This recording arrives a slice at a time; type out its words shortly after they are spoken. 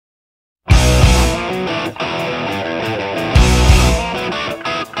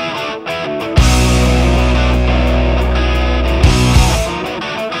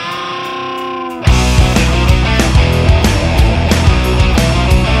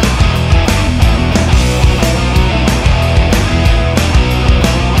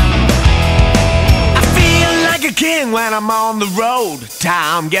when I'm on the road.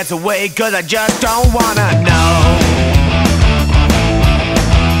 Time gets away cause I just don't wanna know.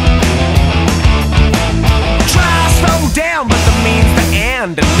 Try to slow down but the means to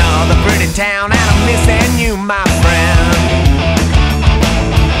end. Another pretty town and I'm missing you, my friend.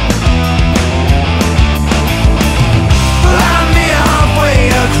 I'm near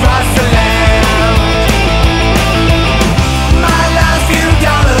halfway across the land. My last few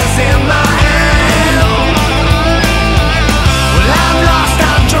dollars in my hand. Well, I'm lost,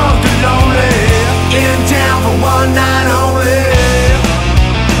 I'm drunk and lonely, in town for one night only.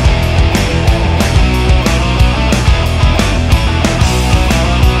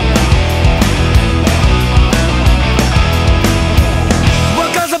 Well,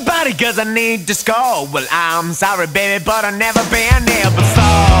 cause a body, cause I need to score. Well, I'm sorry, baby, but I've never been there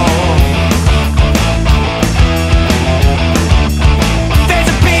before. There's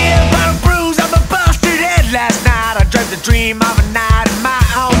a beer, but a bruise on my busted head. Last night I dreamt a dream of a night in my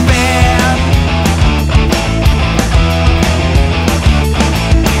own bed.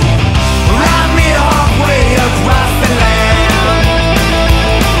 I'm near halfway across the land.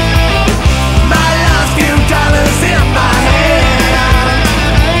 My last few dollars in my hand.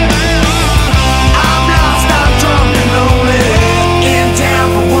 I'm lost, I'm drunk and lonely, in town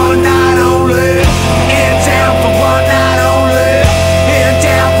for one night only. In town for one night only. In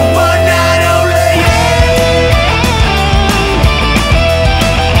town for one night only, yeah.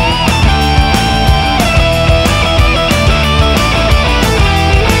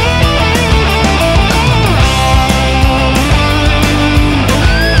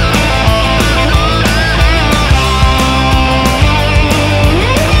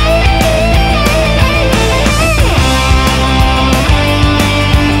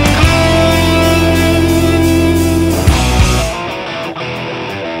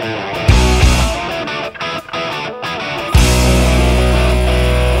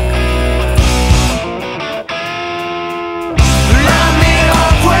 I'm near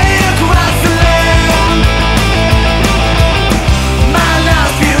halfway across the land. My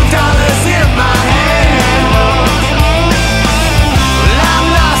last few dollars in my hand. Well, I'm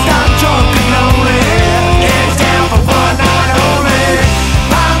lost, I'm drunk and lonely, in town for one night only.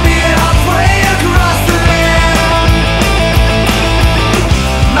 I'm near halfway across the land.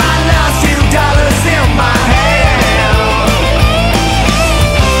 My last few dollars in my hand.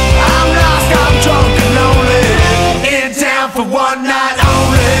 I'm lost, I'm drunk and lonely, in town for one night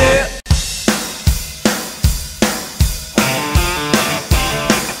only.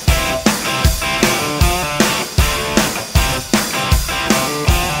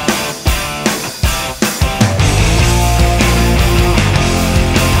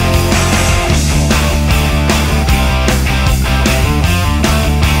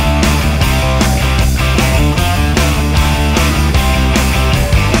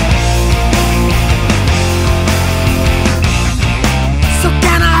 So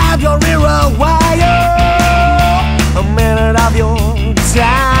can I have your ear a wire? A minute of your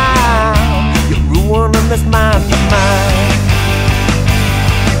time. You're ruining this mind of mine.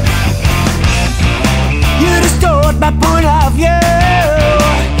 You distort my point of view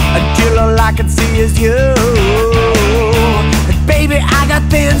until all I can see is you. And baby, I got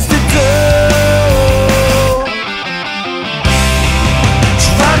things to do.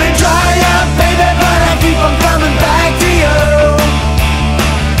 Try me dry up, baby, but I keep on coming back to you.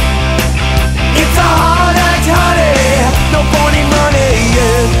 It's a hard act, honey, no point in money,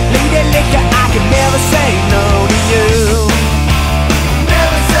 yeah. Lady liquor, I can never say no to you.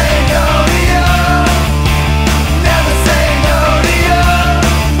 Never say no to you. Never say no to you.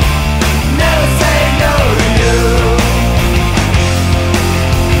 Never say no to you.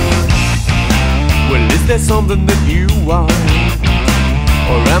 Well, is there something that you want?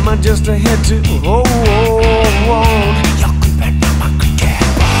 Or am I just a head to hold? You're creeping on my cricket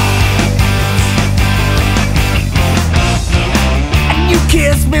balls. And you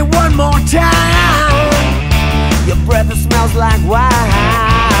kiss me one more time. Your breath smells like wine.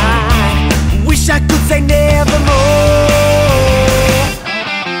 Wish I could say nevermore.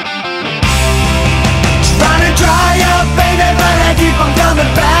 Trying to dry up, baby, but I keep on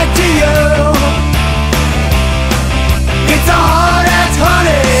coming back to you. It's a hard act,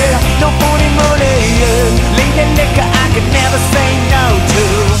 honey, no phony money, yeah. Lady liquor, I can never say no to.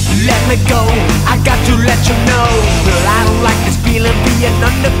 Let me go, I got to let you know. Well, I don't like this feeling being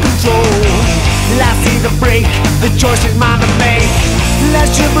under control. I see the break, the choice is mine to make.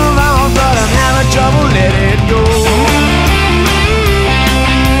 Let's move on, but I'm having trouble letting go.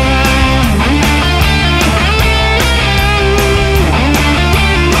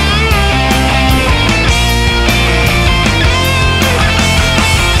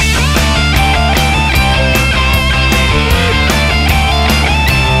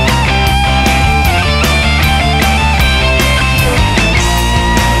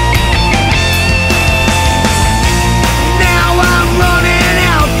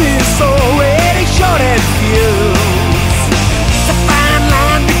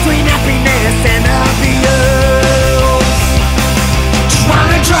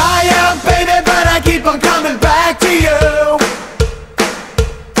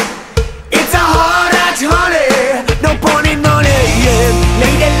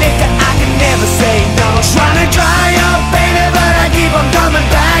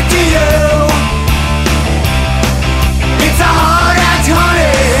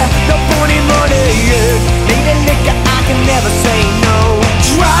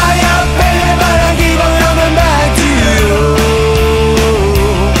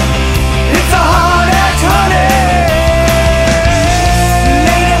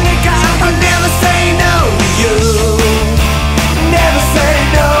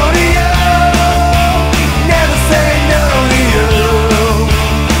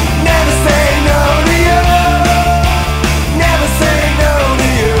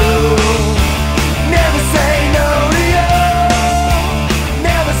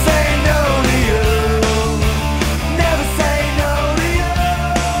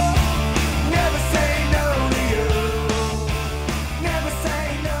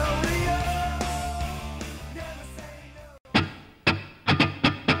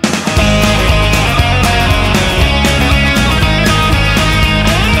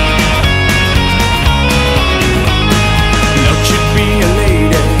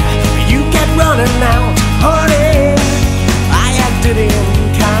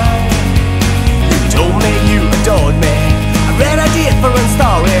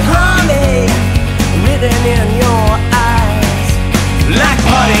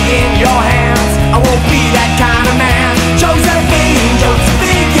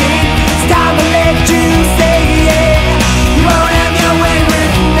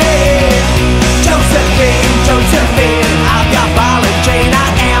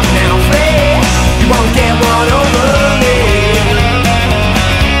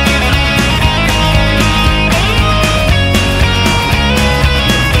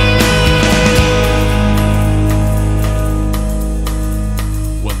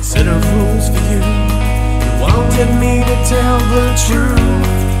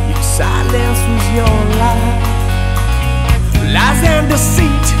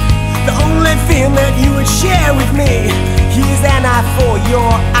 eye for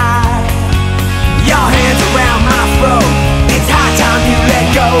your eye. Your hands around my throat, it's high time you let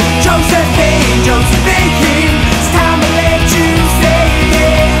go. Josephine, Josephine, it's time to let you say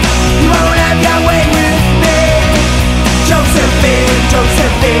it. You won't have your way with me. Josephine,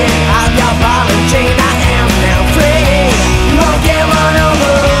 Josephine, I've got ball and chain, I am now free. You won't get run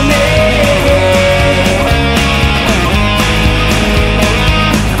over me.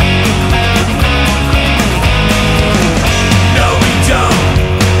 No, we don't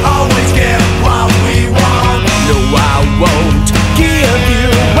always get what we want. No, I won't give you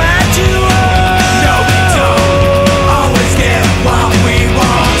what you want. No, we don't always get what we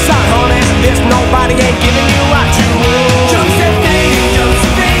want. Sorry, honey, there's nobody ain't giving you what you want. Josephine,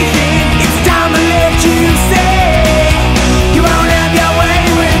 Josephine, it's time to let you say you won't have your way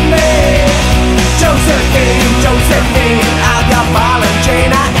with me. Josephine, Josephine, I've got ball and chain,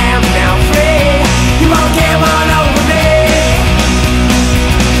 I am now free. You won't get one over me.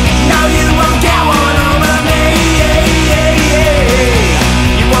 No, you won't get one over me.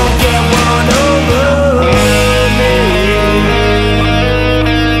 You won't get one over me.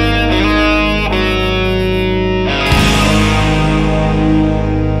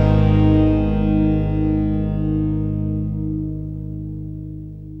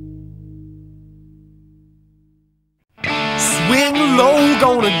 Swing low,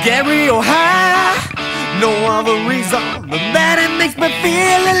 gonna get real high. No other reason than that it makes me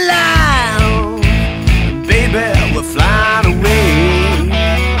feel alive. Baby, we're flying away.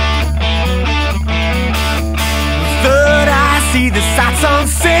 Third eye, see the sights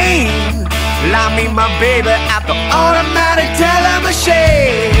unseen. I meet my baby at the automatic teller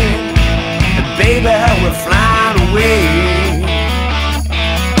machine. And baby, we're flying away.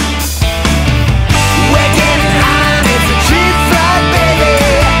 We're getting high and it's a cheap flight, baby.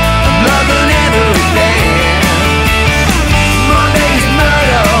 I'm loving everything. Monday's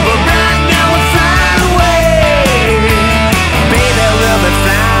murder, but right now we're flying away. Baby, we'll be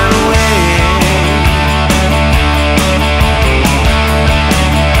flying away.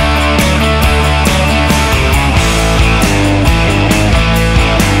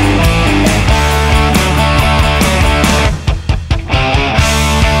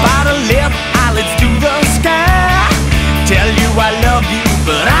 Bottle lip, eyelids to the sky. Tell you I love you,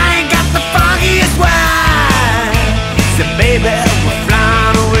 but I ain't got the foggiest why. So baby, we're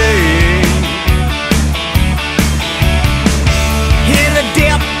flying away. Hear the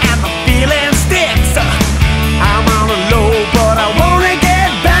dip and the feeling sticks. I'm on a low, but I wanna get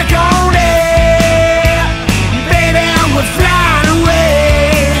back on it. Baby, we're flying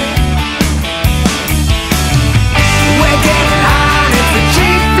away. We're getting high and it's a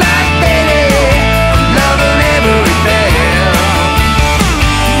cheap flight, baby. I'm loving everything.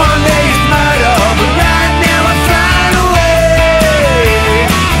 Monday's murder, but right now we're flying away.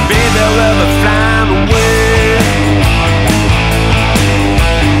 Baby, we're flying away.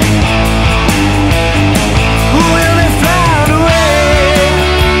 We'll be flying away.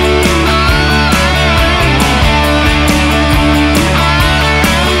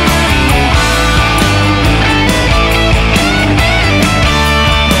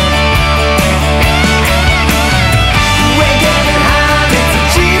 We're getting high and it's a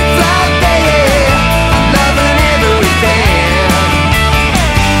cheap flight, baby. I'm loving everything.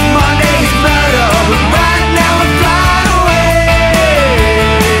 Monday's murder, but right now we're flying away.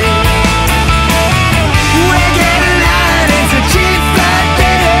 We're getting high and it's a cheap flight,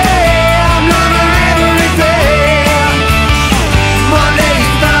 baby. I'm loving everything. Monday's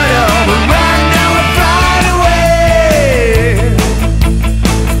murder, but right now we're flying away.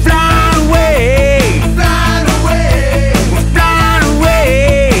 Flying away. Flying away. We're flying away.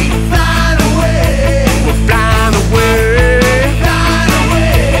 Flying away. We're flying away. Flying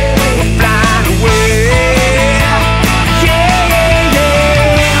away. We're flying away. Yeah.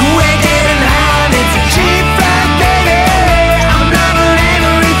 We're getting high and it's a cheap flight, baby. I'm loving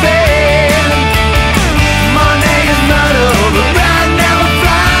everything. Monday is murder, but right now we're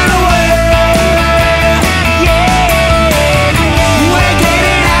flying away. Yeah. We're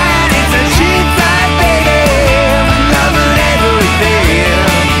getting high and it's a cheap flight, baby. I'm loving everything.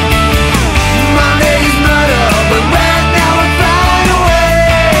 Monday's murder, but right now we're flying away.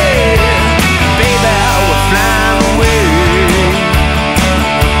 Baby, we're flying away.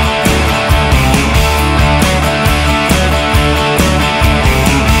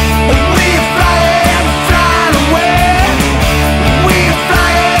 We're flying, flying away. We're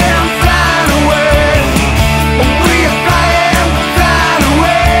flying, flying away. We're flying, flying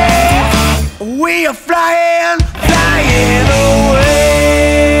away. We are flying, flying away.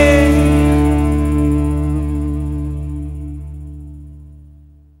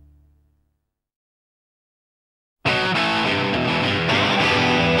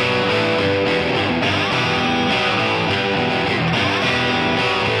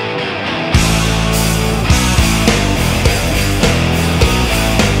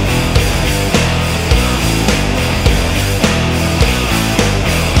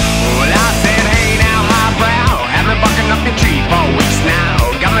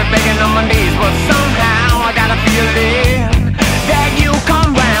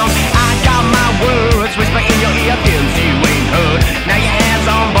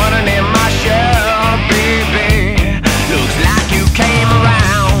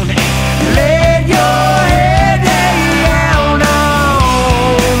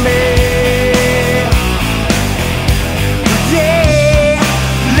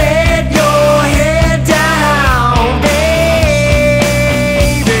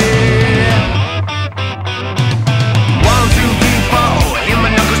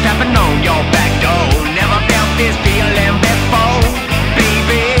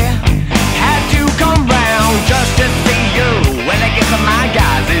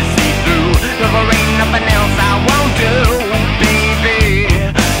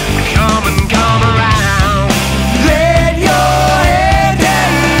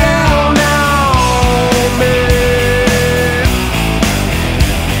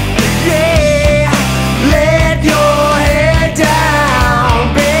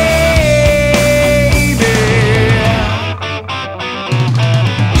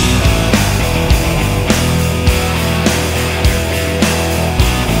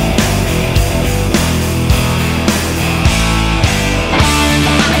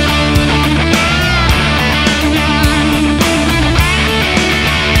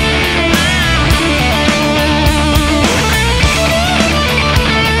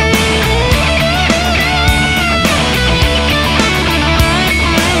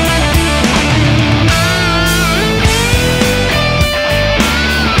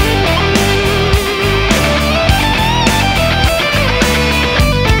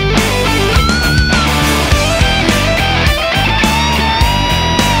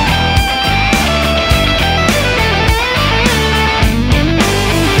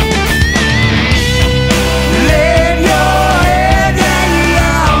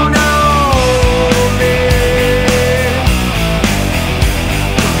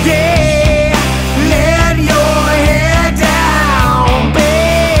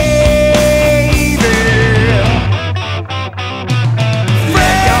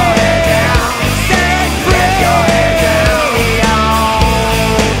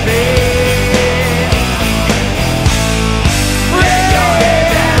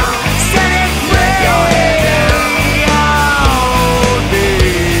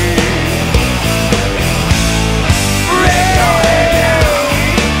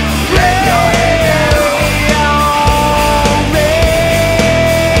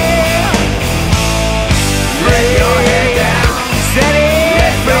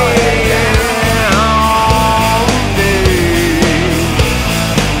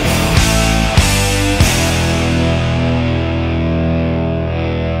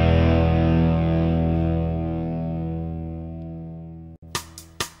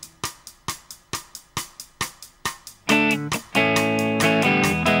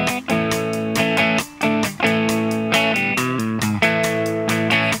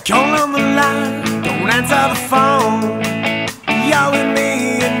 Call on the line, don't answer the phone. You're with me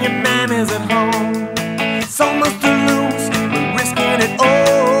and your man is at home. So much to lose, we're risking it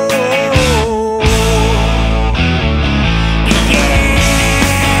all.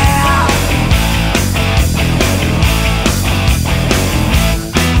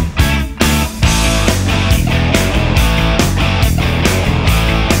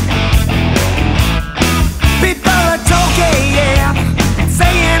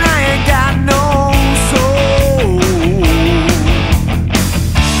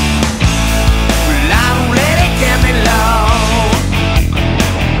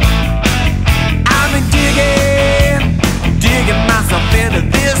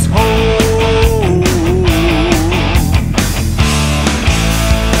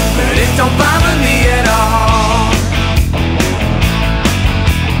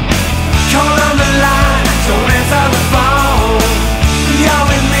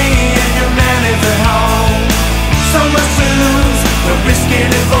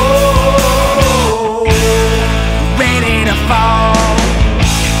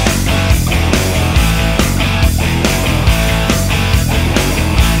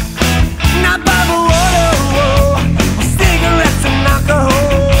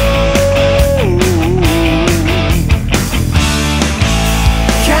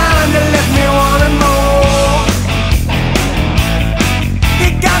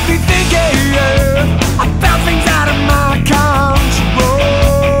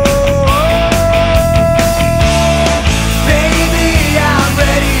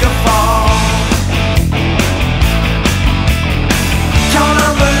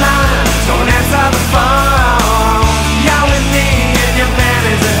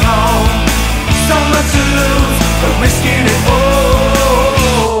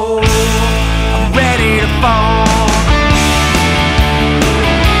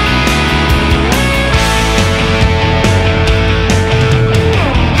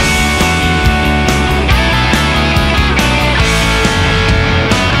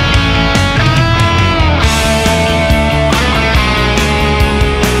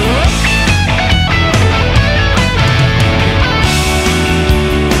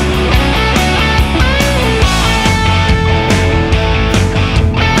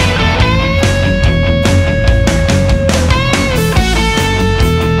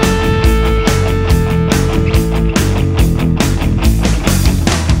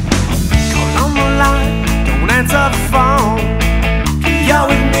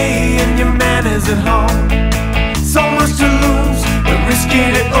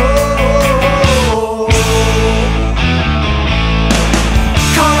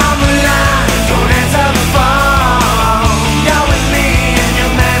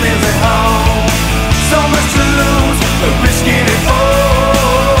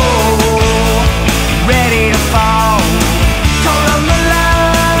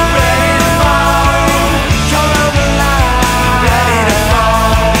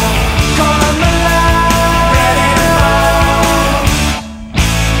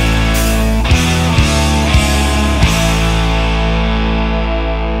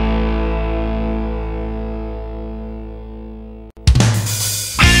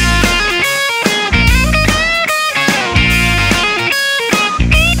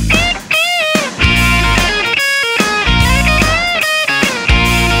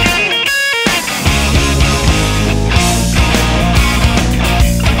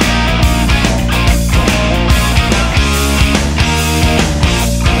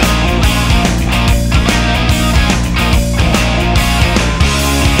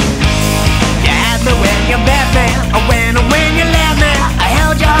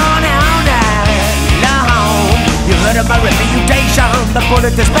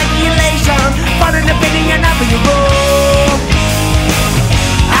 It's speculation, fun and opinion of your role.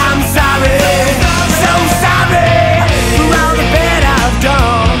 I'm sorry, so sorry for all the bad I've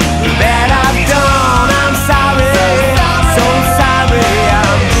done, the bad I've done. I'm sorry, so sorry.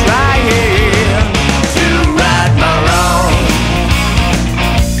 I'm trying to right my wrong.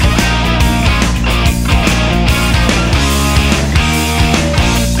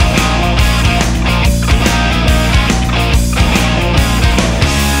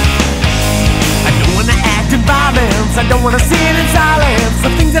 I don't wanna see it in silence. The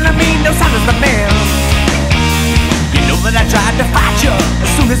things that I mean, no silence the man. You know that I tried to fight you as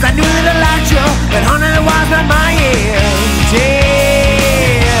soon as I knew that I liked you, but honey, it was not my intent.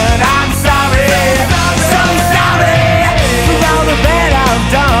 I'm sorry, so sorry for all the bad I've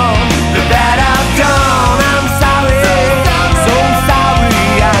done, the bad I've done. I'm sorry, so sorry.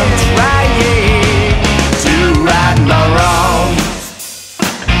 I'm trying to right my wrongs.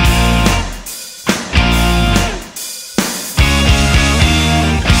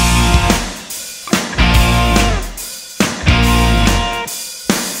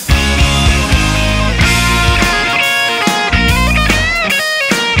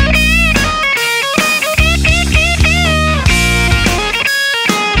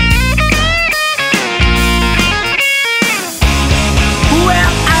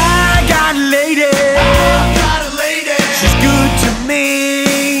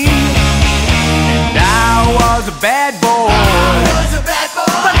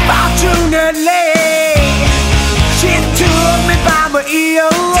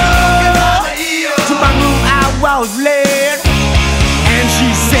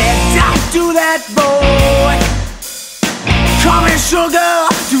 that boy. Call me sugar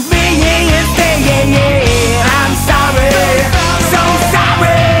to me and stay. I'm sorry, so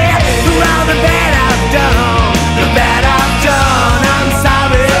sorry for all the bad I've done, the bad I've done. I'm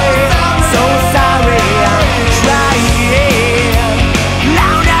sorry, so sorry. I'm trying,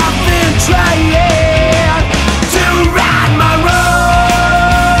 loud I've been trying to right my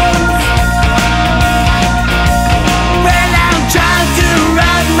wrongs. Well, I'm trying to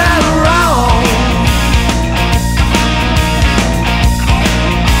right my wrongs.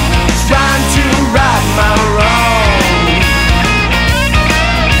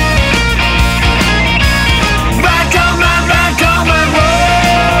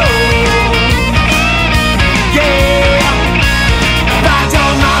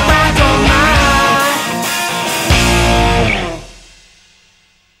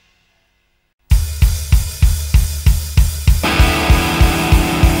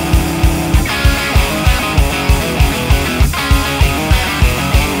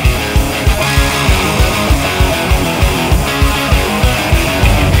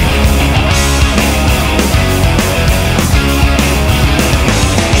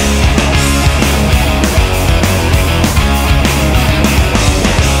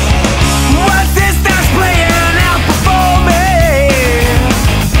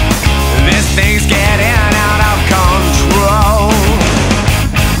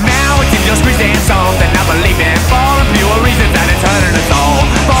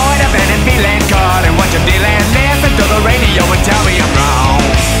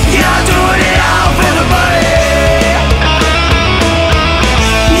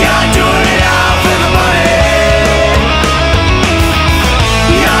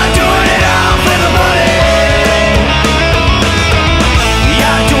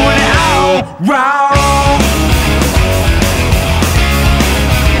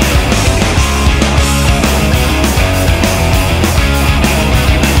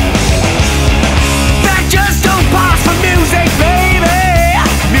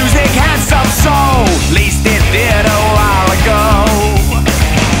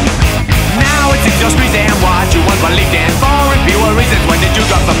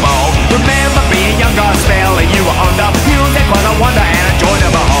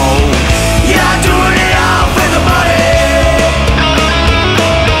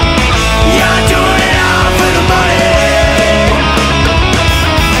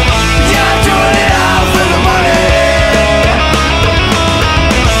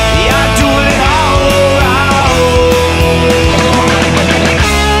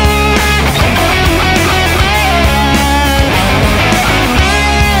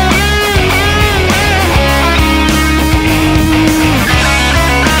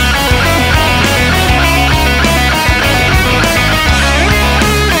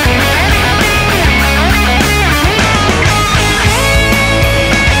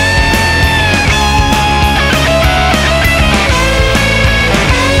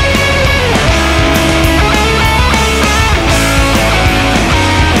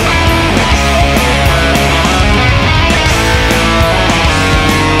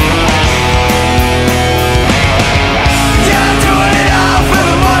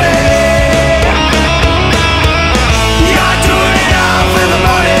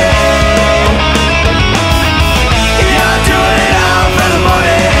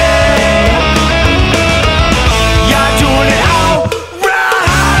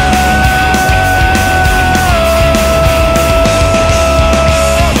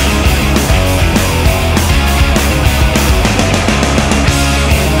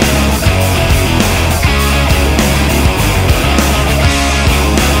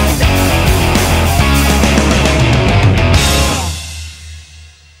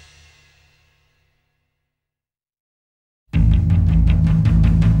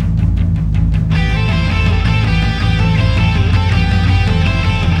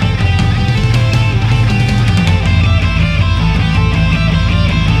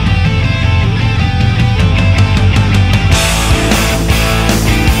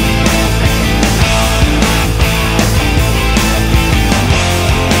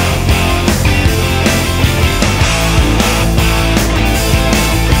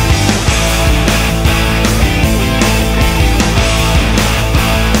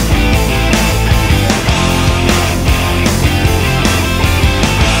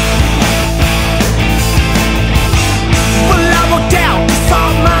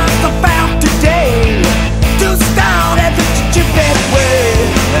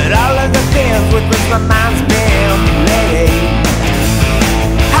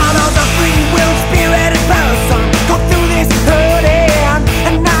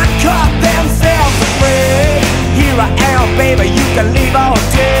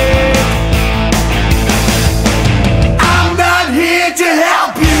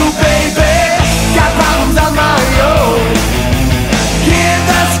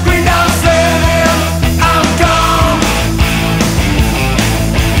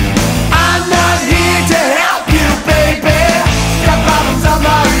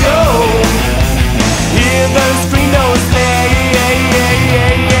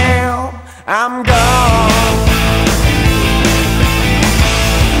 I'm gone.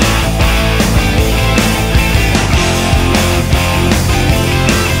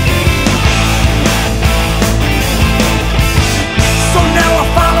 So now I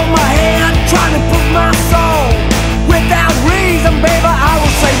follow my hand, trying to prove my soul. Without reason, baby, I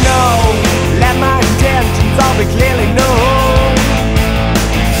will say no. Let my intentions all be clearly known.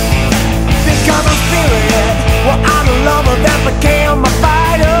 Because I'm spirit, well, I'm a lover that became a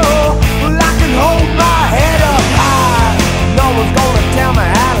fighter. Well, I can hold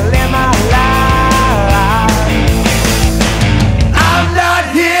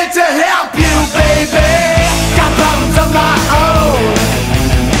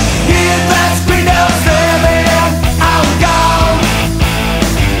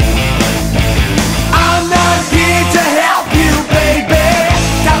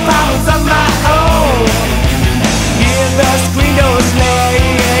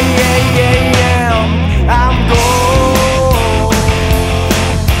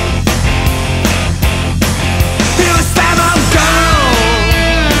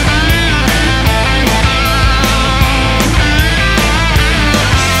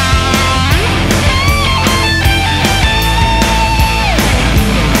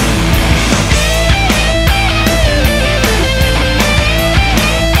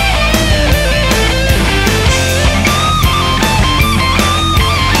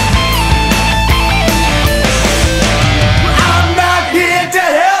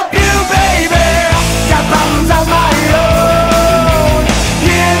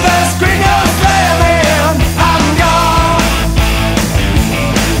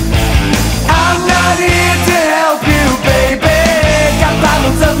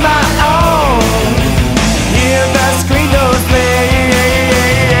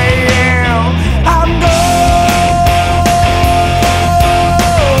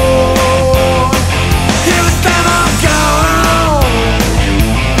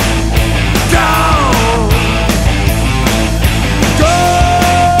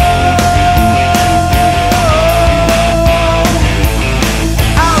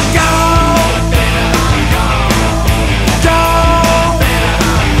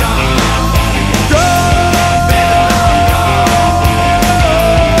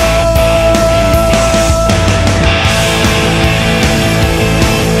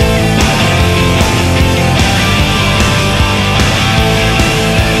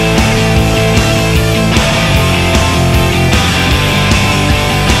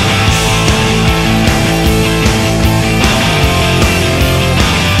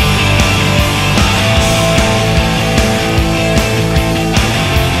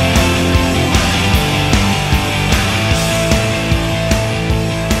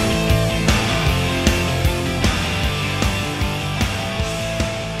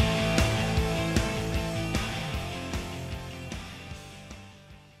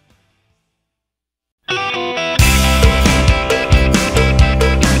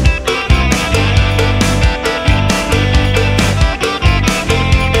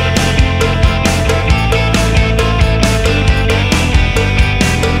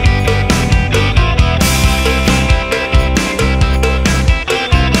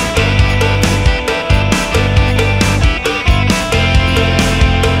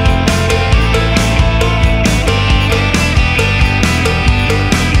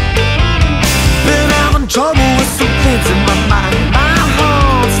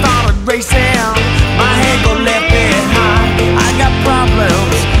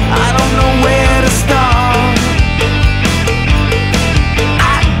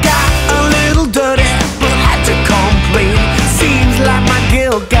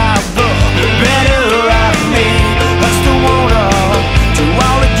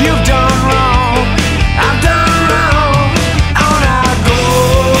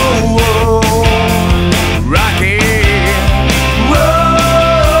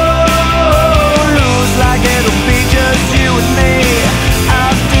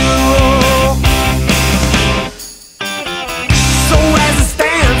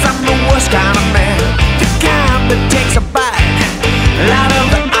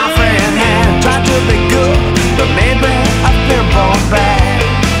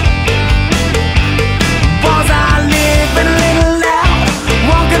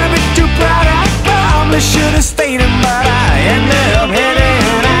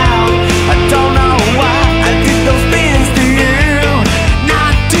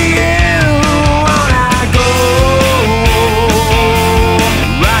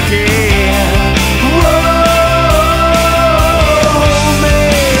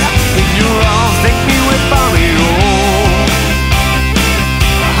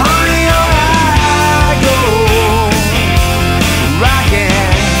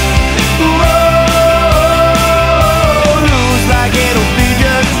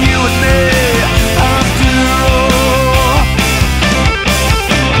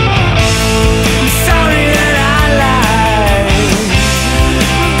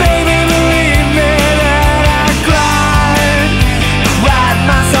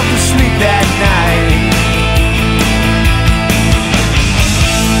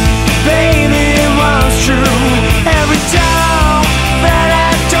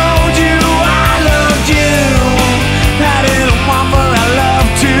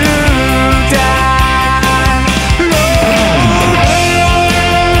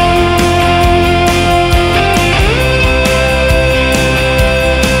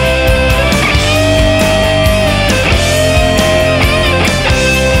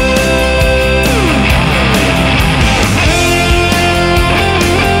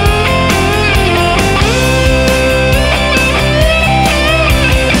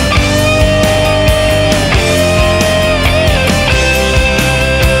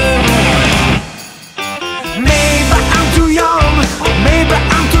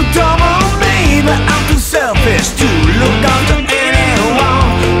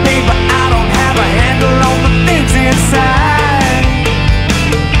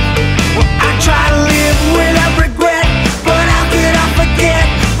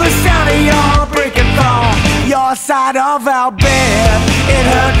right off our bed. It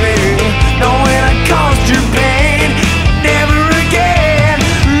hurt me, knowing I caused you pain. Never again,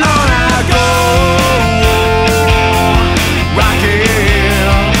 on I go, rocking,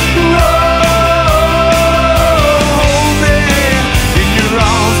 hold me in your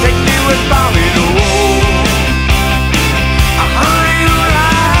arms, take me with Bobby the Wolf. Honey, on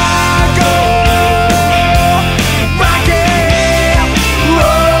I go, rocking,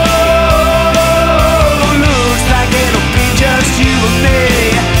 looks like it'll be just you and me.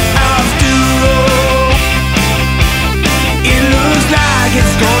 It looks like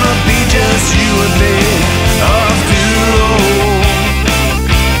it's gonna be just you and me.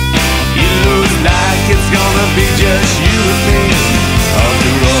 It looks like it's gonna be just you and me.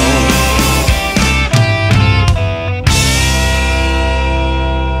 After all.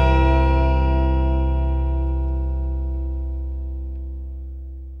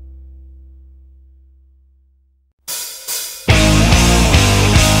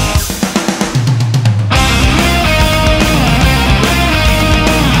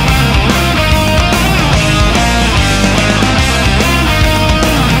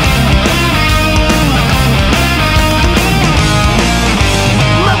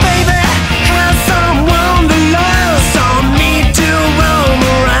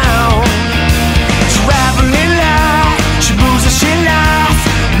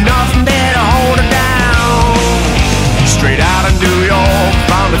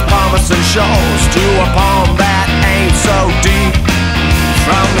 Shows to a pond that ain't so deep.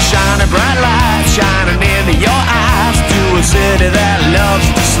 From the shiny bright lights shining into your eyes to a city that loves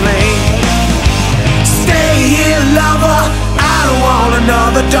to sleep. Stay here, lover, I don't want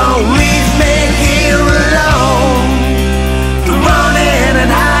another. Don't leave me here alone. The running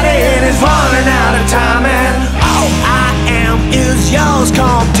and hiding is running out of time, and all I am is yours.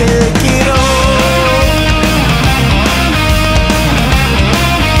 Come take it on.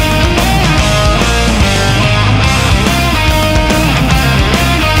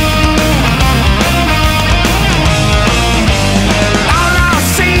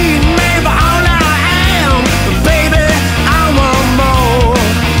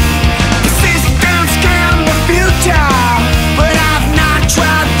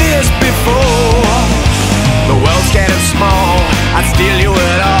 I'd steal you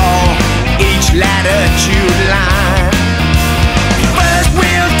at all, each latitude line. First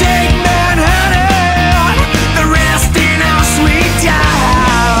we'll take Manhattan, the rest in our sweet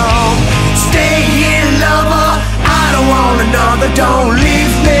town. Stay here, lover, I don't want another. Don't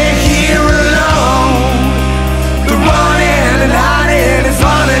leave me here alone. The running and hiding is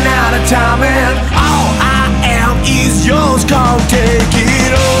running out of time, and all I am is yours. Come take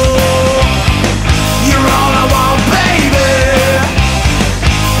it all. You're all I want, baby.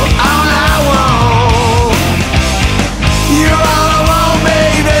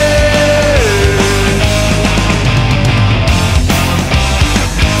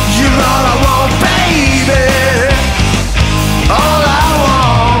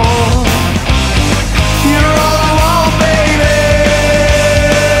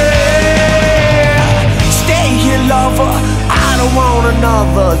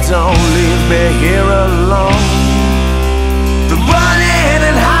 Another, don't leave me here alone. The running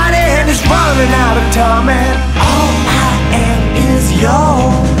and hiding is running out of time, and all I am is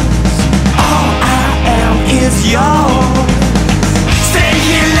yours. All I am is yours. Stay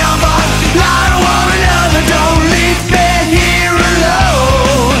here, lover, I don't want another. Don't leave me here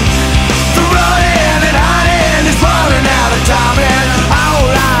alone. The running and hiding is running out of time, and all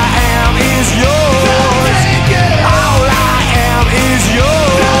I am is yours.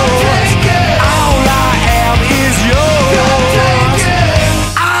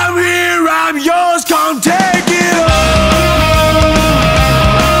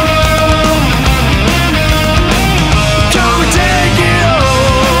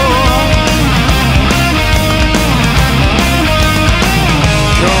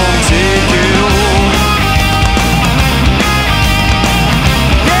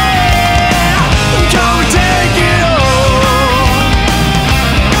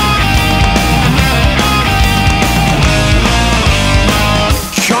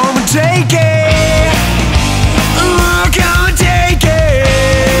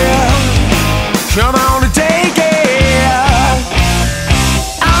 Come on and take it.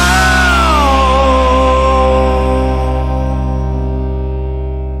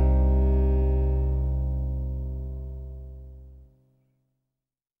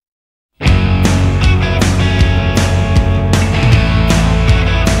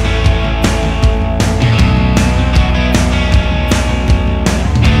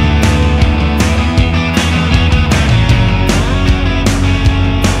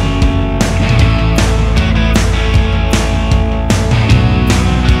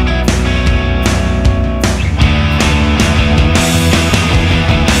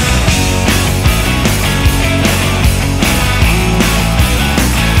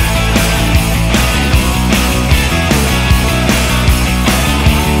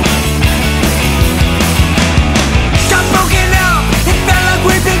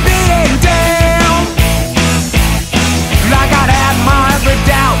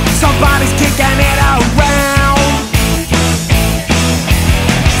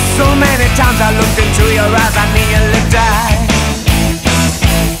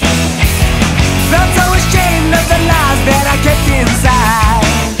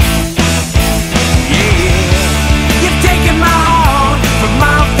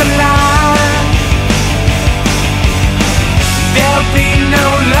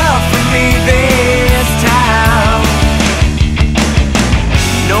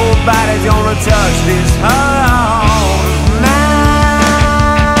 Nobody's gonna touch this heart of mine.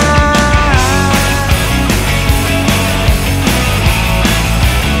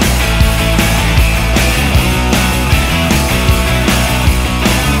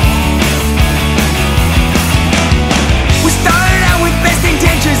 We started out with best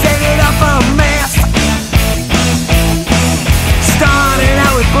intentions, ended up a mess. Started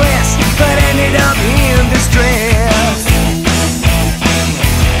out with bliss, but ended up in distress.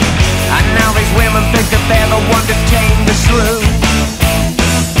 And now these women think that they're the one to tame the shrew.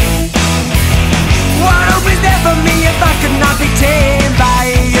 What hope is there for me if I could not be tamed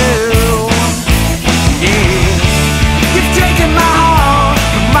by you? Yeah, you've taken my heart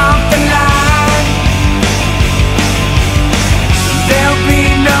from off the line. There'll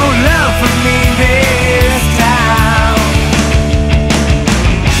be no love for me this time.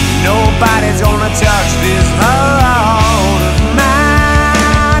 Nobody's gonna touch this heart.